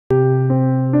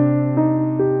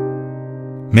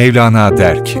Mevlana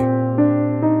der ki,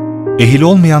 ehil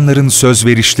olmayanların söz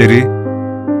verişleri,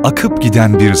 akıp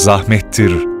giden bir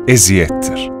zahmettir,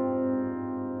 eziyettir.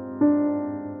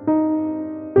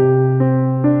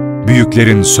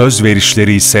 Büyüklerin söz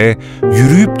verişleri ise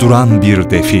yürüyüp duran bir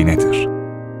definedir.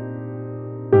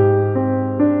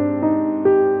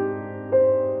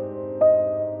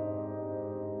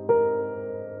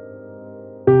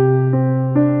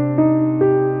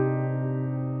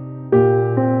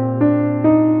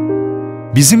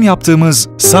 Bizim yaptığımız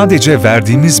sadece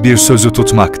verdiğimiz bir sözü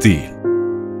tutmak değil,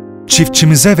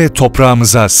 çiftçimize ve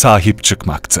toprağımıza sahip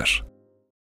çıkmaktır.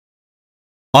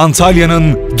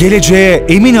 Antalya'nın geleceğe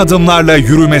emin adımlarla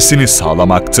yürümesini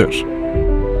sağlamaktır.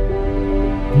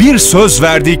 Bir söz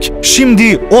verdik,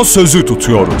 şimdi o sözü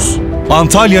tutuyoruz.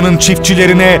 Antalya'nın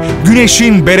çiftçilerine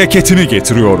güneşin bereketini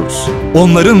getiriyoruz.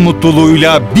 Onların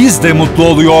mutluluğuyla biz de mutlu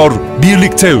oluyor,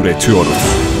 birlikte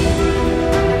üretiyoruz.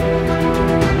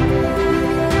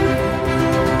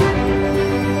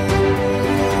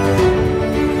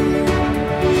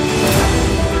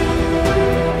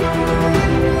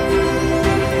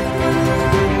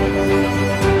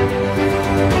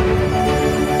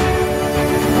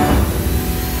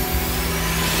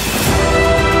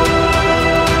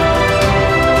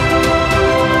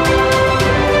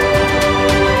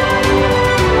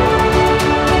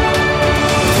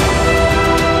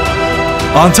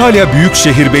 Antalya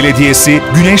Büyükşehir Belediyesi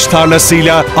güneş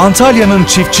tarlasıyla Antalya'nın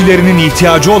çiftçilerinin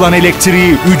ihtiyacı olan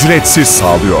elektriği ücretsiz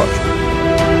sağlıyor.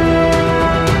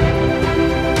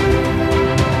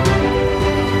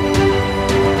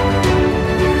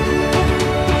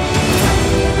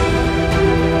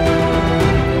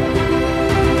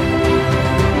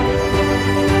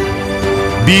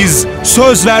 Biz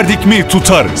söz verdik mi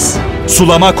tutarız.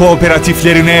 Sulama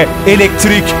kooperatiflerine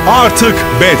elektrik artık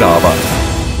bedava.